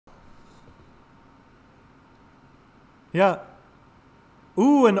Yeah.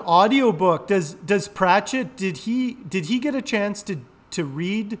 Ooh, an audiobook. Does Pratchett, did he get a chance to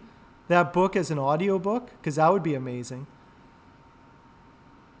read that book as an audiobook? Because that would be amazing.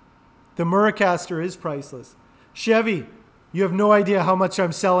 The Murricaster is priceless. Chevy, you have no idea how much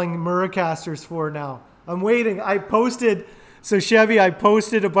I'm selling Murricasters for now. I'm waiting. Chevy, I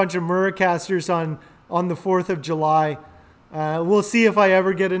posted a bunch of Murricasters on the 4th of July. We'll see if I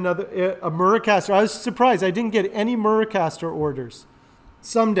ever get a Murricaster. I was surprised. I didn't get any Murricaster orders.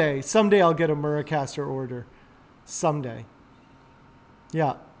 Someday I'll get a Murricaster order. Someday.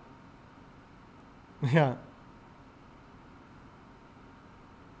 Yeah. Yeah.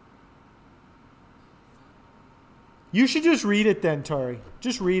 You should just read it then, Tari.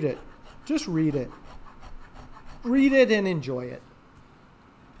 Just read it. Just read it. Read it and enjoy it.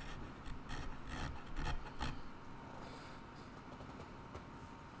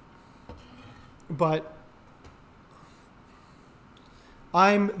 But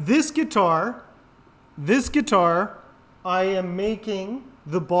this guitar, I am making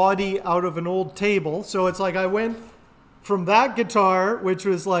the body out of an old table. So it's like I went from that guitar, which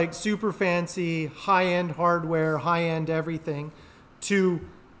was like super fancy, high-end hardware, high-end everything, to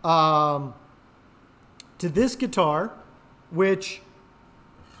this guitar, which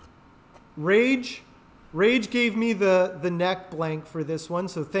Rage gave me the neck blank for this one.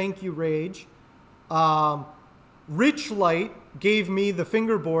 So thank you, Rage. Rich Light gave me the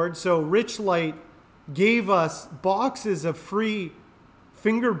fingerboard. So Rich Light gave us boxes of free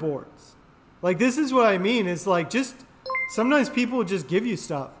fingerboards. Like, this is what I mean. It's like, just sometimes people just give you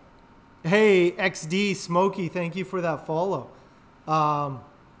stuff. Hey, XD Smokey, thank you for that follow. An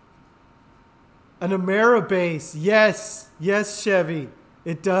Ameribase. Yes, Chevy.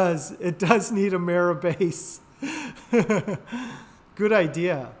 It does need Ameribase. Good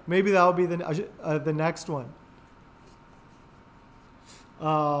idea. Maybe that'll be the next one.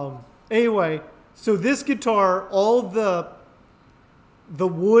 Anyway, so this guitar, all the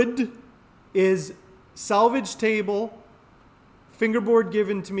wood is salvage table, fingerboard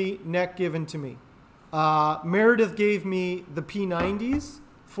given to me, neck given to me. Meredith gave me the P90s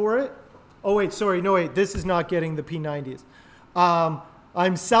for it. Oh wait, sorry, no wait, this is not getting the P90s.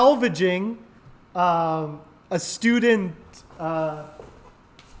 I'm salvaging a student,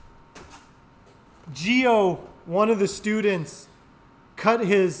 Gio, one of the students, cut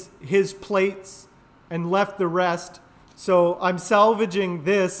his plates and left the rest. So I'm salvaging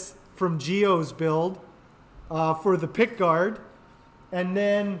this from Gio's build for the pick guard. And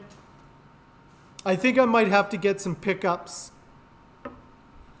then I think I might have to get some pickups.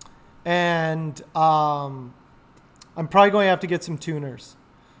 And I'm probably going to have to get some tuners.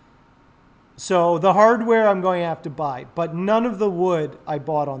 So the hardware I'm going to have to buy, but none of the wood I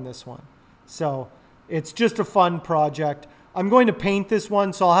bought on this one. So it's just a fun project. I'm going to paint this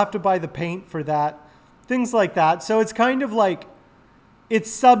one, so I'll have to buy the paint for that. Things like that. So it's kind of like, it's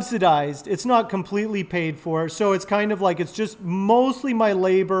subsidized. It's not completely paid for. So it's kind of like, it's just mostly my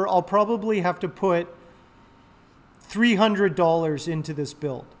labor. I'll probably have to put $300 into this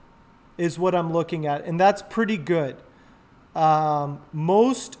build is what I'm looking at. And that's pretty good.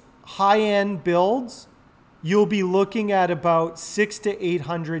 Most high-end builds, you'll be looking at about $600 to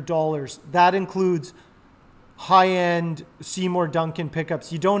 $800. That includes high-end Seymour Duncan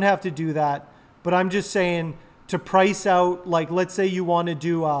pickups. You don't have to do that, but I'm just saying to price out, like, let's say you want to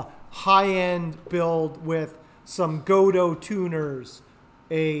do a high-end build with some Godot tuners,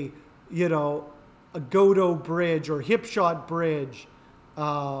 a Godot bridge or Hipshot bridge,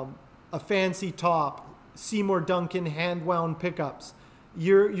 a fancy top, Seymour Duncan hand-wound pickups.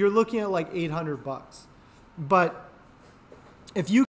 You're looking at like $800. But if you